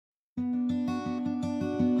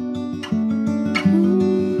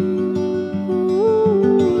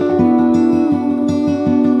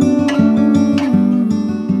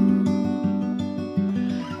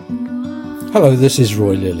Hello, this is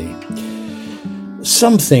Roy Lilly.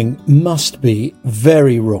 Something must be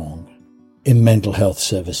very wrong in mental health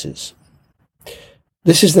services.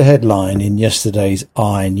 This is the headline in yesterday's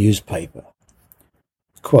I newspaper.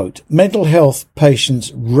 Quote, mental health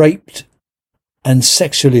patients raped and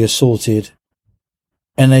sexually assaulted,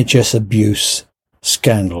 NHS abuse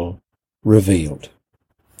scandal revealed.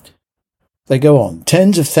 They go on.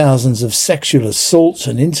 Tens of thousands of sexual assaults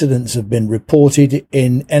and incidents have been reported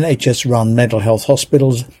in NHS-run mental health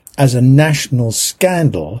hospitals as a national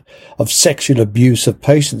scandal of sexual abuse of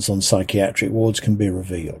patients on psychiatric wards can be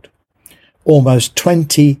revealed. Almost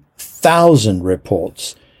 20,000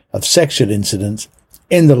 reports of sexual incidents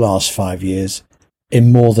in the last 5 years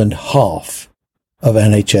in more than half of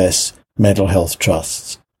NHS mental health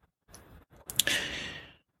trusts.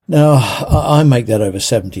 Now, I make that over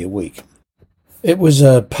 70 a week. It was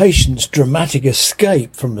a patient's dramatic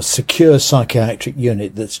escape from a secure psychiatric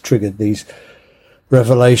unit that's triggered these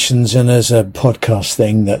revelations, and there's a podcast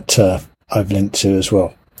thing that I've linked to as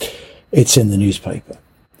well. It's in the newspaper.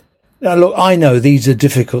 Now, look, I know these are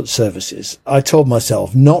difficult services. I told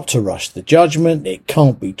myself not to rush the judgment. It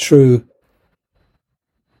can't be true.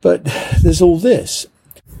 But there's all this.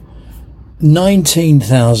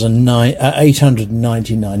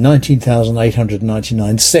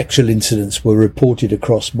 19,899 sexual incidents were reported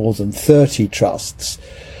across more than 30 trusts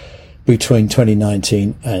between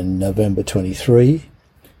 2019 and November 23.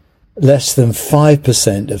 Less than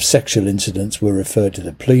 5% of sexual incidents were referred to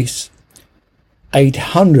the police.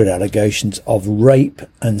 800 allegations of rape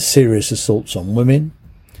and serious assaults on women.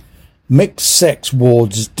 Mixed-sex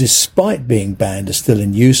wards, despite being banned, are still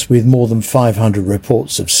in use, with more than 500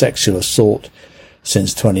 reports of sexual assault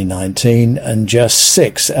since 2019, and just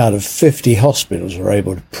 6 out of 50 hospitals are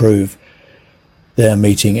able to prove they're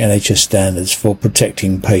meeting NHS standards for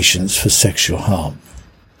protecting patients for sexual harm.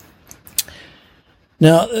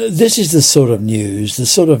 Now, this is the sort of news, the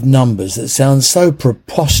sort of numbers that sound so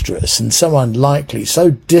preposterous and so unlikely,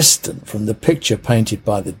 so distant from the picture painted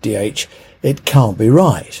by the DH, it can't be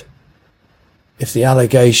right. If the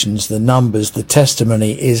allegations, the numbers, the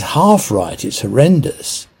testimony is half right, it's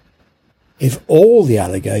horrendous. If all the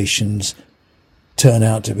allegations turn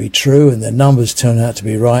out to be true and the numbers turn out to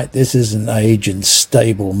be right, this is an age and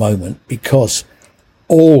stable moment, because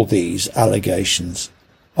all these allegations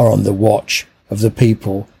are on the watch of the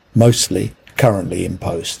people mostly currently in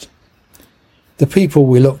post. The people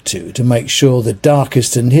we look to make sure the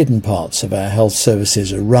darkest and hidden parts of our health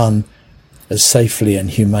services are run as safely and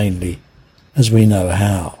humanely as we know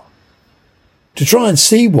how. To try and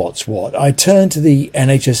see what's what, I turn to the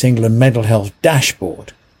NHS England mental health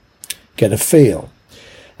dashboard, get a feel,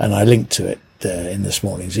 and I link to it in this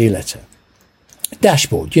morning's e-letter.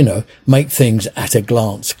 Dashboard, make things at a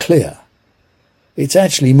glance clear. It's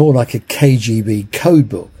actually more like a KGB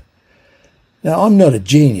codebook. Now, I'm not a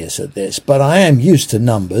genius at this, but I am used to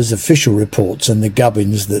numbers, official reports, and the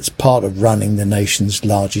gubbins that's part of running the nation's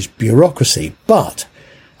largest bureaucracy. But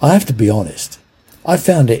I have to be honest, I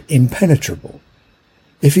found it impenetrable.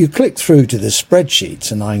 If you click through to the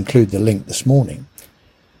spreadsheets, and I include the link this morning,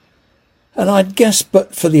 and I'd guess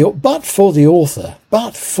but for the author,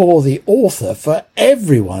 for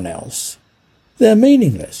everyone else, they're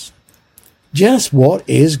meaningless. Just what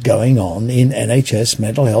is going on in NHS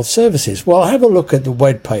mental health services? Well, have a look at the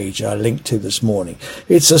webpage I linked to this morning.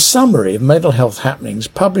 It's a summary of mental health happenings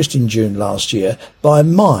published in June last year by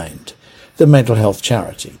Mind, the mental health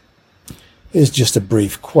charity. Here's just a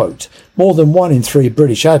brief quote. More than 1 in 3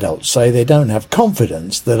 British adults say they don't have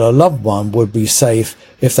confidence that a loved one would be safe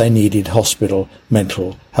if they needed hospital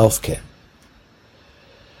mental health care.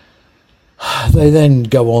 They then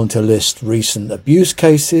go on to list recent abuse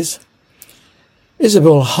cases.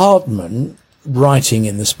 Isabel Hartman, writing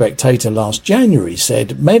in The Spectator last January,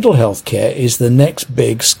 said mental health care is the next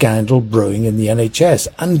big scandal brewing in the NHS.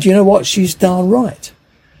 And you know what? She's darn right.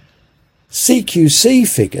 CQC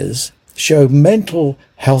figures show mental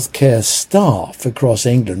health care staff across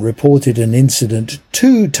England reported an incident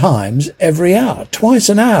 2 times every hour, twice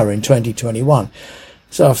an hour in 2021.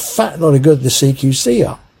 So a fat lot of good the CQC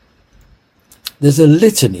are. There's a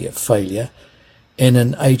litany of failure in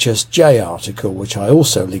an HSJ article, which I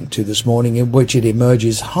also linked to this morning, in which it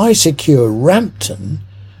emerges High Secure Rampton,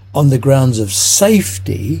 on the grounds of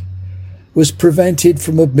safety, was prevented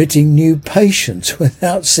from admitting new patients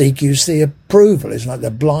without CQC approval. It's like the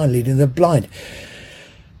blind leading the blind.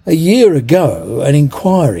 A year ago, an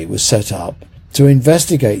inquiry was set up to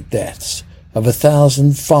investigate deaths of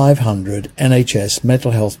 1,500 NHS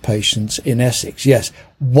mental health patients in Essex. Yes,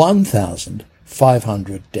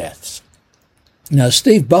 1,500 deaths. Now,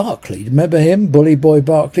 Steve Barclay, remember him? Bully Boy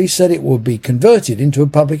Barclay said it would be converted into a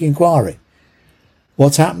public inquiry.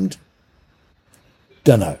 What's happened?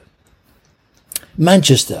 Dunno.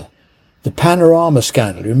 Manchester, the Panorama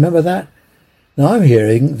scandal. Remember that? Now, I'm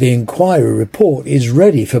hearing the inquiry report is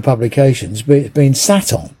ready for publications, but it's been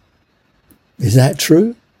sat on. Is that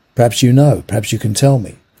true? Perhaps you know. Perhaps you can tell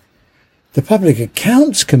me. The Public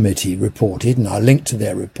Accounts Committee reported, and I linked to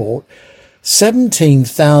their report,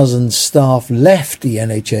 17,000 staff left the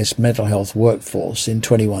NHS mental health workforce in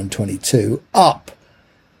 21-22, up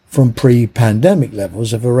from pre-pandemic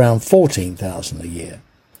levels of around 14,000 a year.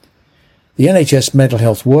 The NHS mental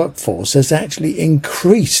health workforce has actually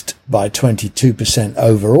increased by 22%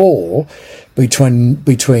 overall between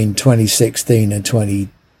 2016 and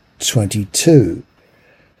 2022.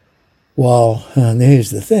 While, and here's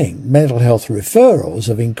the thing, mental health referrals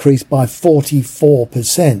have increased by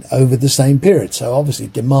 44% over the same period. So obviously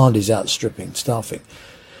demand is outstripping staffing.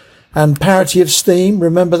 And parity of steam,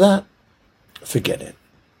 remember that? Forget it.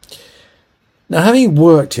 Now, having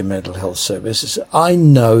worked in mental health services, I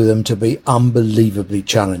know them to be unbelievably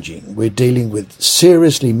challenging. We're dealing with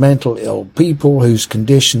seriously mental ill people whose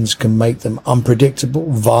conditions can make them unpredictable,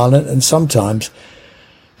 violent, and sometimes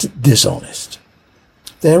dishonest.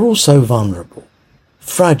 They're also vulnerable,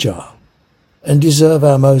 fragile, and deserve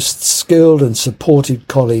our most skilled and supported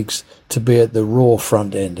colleagues to be at the raw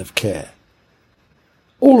front end of care.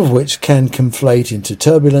 All of which can conflate into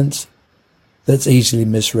turbulence that's easily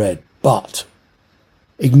misread. But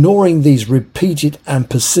ignoring these repeated and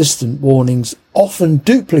persistent warnings, often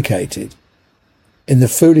duplicated in the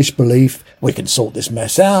foolish belief we can sort this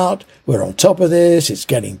mess out, we're on top of this, it's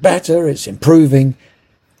getting better, it's improving,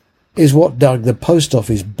 is what dug the post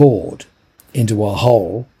office board into a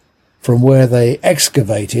hole from where they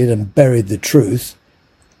excavated and buried the truth,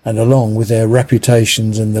 and along with their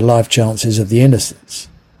reputations and the life chances of the innocents.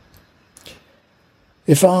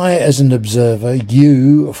 If I, as an observer,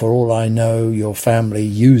 you, for all I know, your family,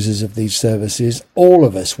 users of these services, all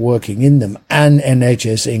of us working in them, and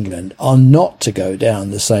NHS England, are not to go down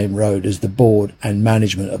the same road as the board and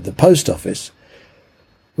management of the post office,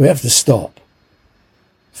 we have to stop,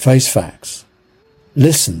 face facts,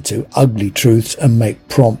 listen to ugly truths, and make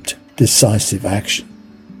prompt, decisive action.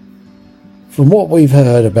 From what we've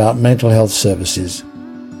heard about mental health services,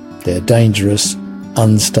 they're dangerous,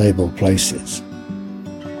 unstable places.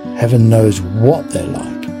 Heaven knows what they're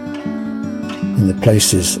like in the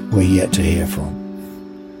places we're yet to hear from.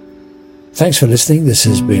 Thanks for listening. This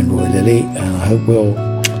has been Roy Lilly, and I hope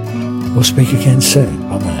we'll speak again soon.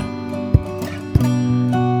 Bye-bye.